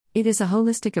It is a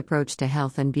holistic approach to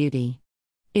health and beauty.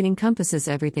 It encompasses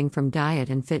everything from diet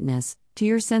and fitness to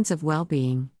your sense of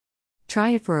well-being. Try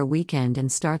it for a weekend and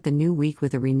start the new week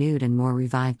with a renewed and more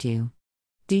revived you.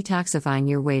 Detoxifying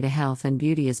your way to health and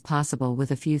beauty is possible with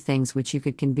a few things which you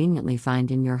could conveniently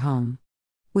find in your home.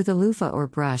 With a loofah or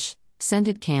brush,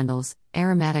 scented candles,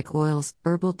 aromatic oils,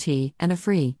 herbal tea, and a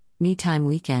free me-time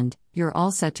weekend, you're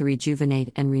all set to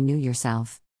rejuvenate and renew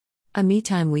yourself. A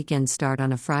me-time weekend start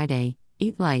on a Friday.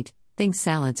 Eat light, think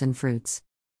salads and fruits.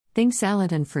 Think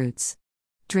salad and fruits.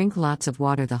 Drink lots of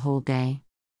water the whole day.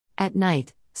 At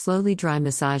night, slowly dry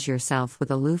massage yourself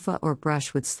with a loofah or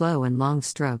brush with slow and long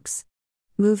strokes.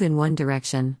 Move in one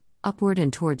direction, upward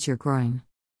and towards your groin.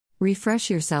 Refresh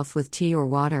yourself with tea or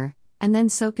water, and then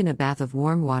soak in a bath of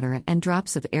warm water and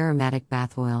drops of aromatic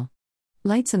bath oil.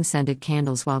 Light some scented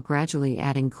candles while gradually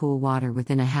adding cool water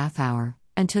within a half hour,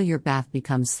 until your bath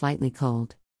becomes slightly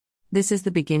cold. This is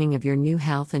the beginning of your new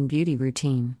health and beauty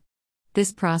routine.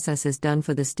 This process is done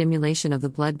for the stimulation of the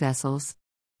blood vessels.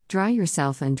 Dry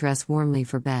yourself and dress warmly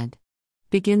for bed.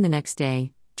 Begin the next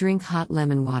day, drink hot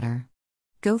lemon water.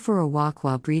 Go for a walk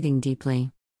while breathing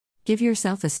deeply. Give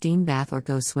yourself a steam bath or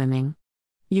go swimming.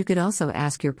 You could also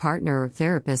ask your partner or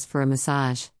therapist for a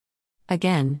massage.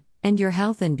 Again, end your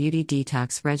health and beauty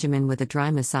detox regimen with a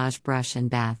dry massage brush and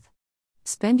bath.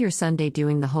 Spend your Sunday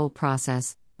doing the whole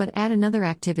process, but add another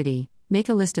activity. Make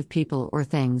a list of people or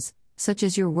things, such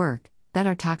as your work, that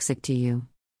are toxic to you.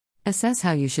 Assess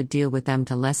how you should deal with them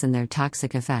to lessen their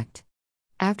toxic effect.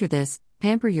 After this,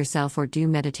 pamper yourself or do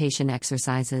meditation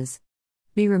exercises.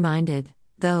 Be reminded,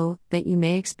 though, that you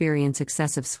may experience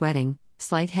excessive sweating,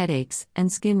 slight headaches,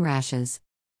 and skin rashes.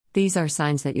 These are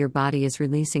signs that your body is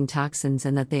releasing toxins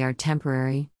and that they are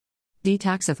temporary.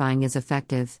 Detoxifying is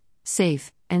effective,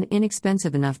 safe, and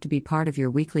inexpensive enough to be part of your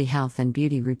weekly health and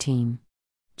beauty routine.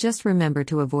 Just remember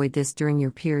to avoid this during your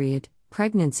period,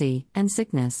 pregnancy, and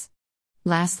sickness.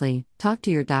 Lastly, talk to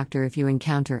your doctor if you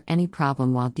encounter any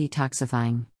problem while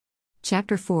detoxifying.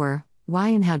 Chapter 4: Why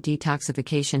and how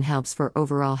detoxification helps for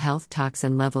overall health.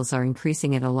 Toxin levels are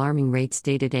increasing at alarming rates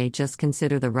day to day. Just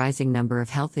consider the rising number of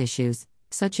health issues,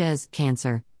 such as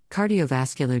cancer,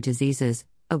 cardiovascular diseases,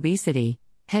 obesity,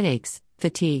 headaches,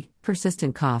 fatigue,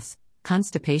 persistent coughs,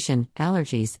 constipation,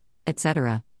 allergies,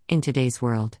 etc., in today's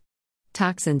world.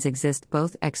 Toxins exist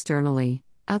both externally,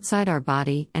 outside our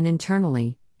body, and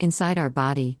internally, inside our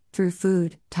body, through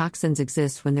food. Toxins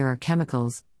exist when there are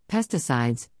chemicals,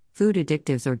 pesticides, food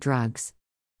additives, or drugs.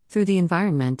 Through the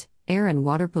environment, air and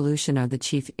water pollution are the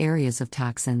chief areas of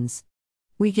toxins.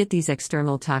 We get these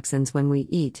external toxins when we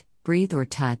eat, breathe, or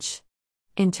touch.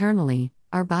 Internally,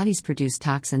 our bodies produce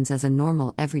toxins as a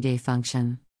normal everyday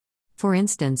function. For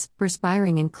instance,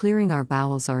 perspiring and clearing our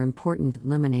bowels are important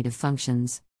eliminative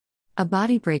functions. A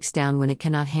body breaks down when it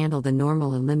cannot handle the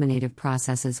normal eliminative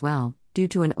process as well, due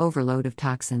to an overload of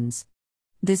toxins.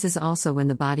 This is also when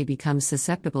the body becomes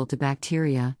susceptible to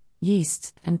bacteria,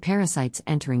 yeasts, and parasites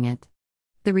entering it.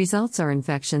 The results are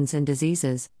infections and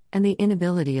diseases, and the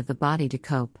inability of the body to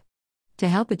cope. To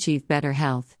help achieve better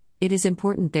health, it is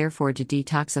important therefore to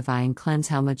detoxify and cleanse.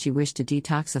 How much you wish to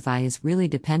detoxify is really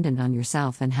dependent on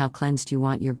yourself and how cleansed you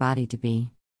want your body to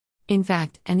be. In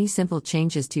fact, any simple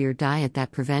changes to your diet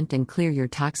that prevent and clear your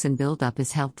toxin buildup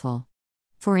is helpful.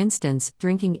 For instance,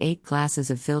 drinking 8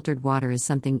 glasses of filtered water is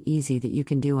something easy that you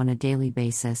can do on a daily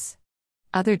basis.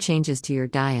 Other changes to your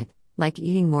diet, like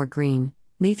eating more green,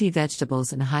 leafy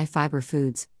vegetables and high-fiber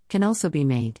foods, can also be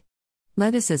made.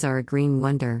 Lettuces are a green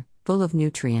wonder, full of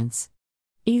nutrients.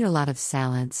 Eat a lot of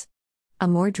salads. A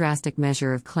more drastic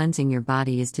measure of cleansing your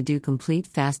body is to do complete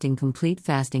fasting. Complete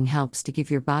fasting helps to give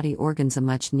your body organs a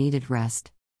much-needed rest.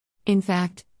 In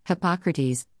fact,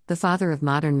 Hippocrates, the father of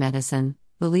modern medicine,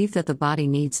 believed that the body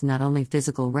needs not only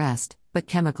physical rest, but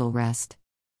chemical rest.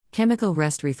 Chemical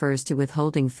rest refers to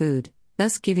withholding food,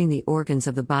 thus giving the organs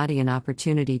of the body an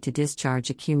opportunity to discharge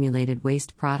accumulated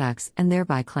waste products and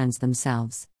thereby cleanse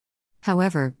themselves.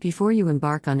 However, before you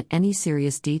embark on any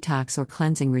serious detox or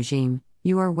cleansing regime,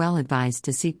 you are well advised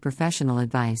to seek professional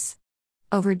advice.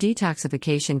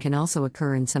 Over-detoxification can also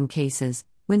occur in some cases,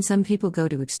 when some people go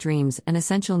to extremes and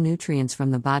essential nutrients from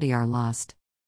the body are lost.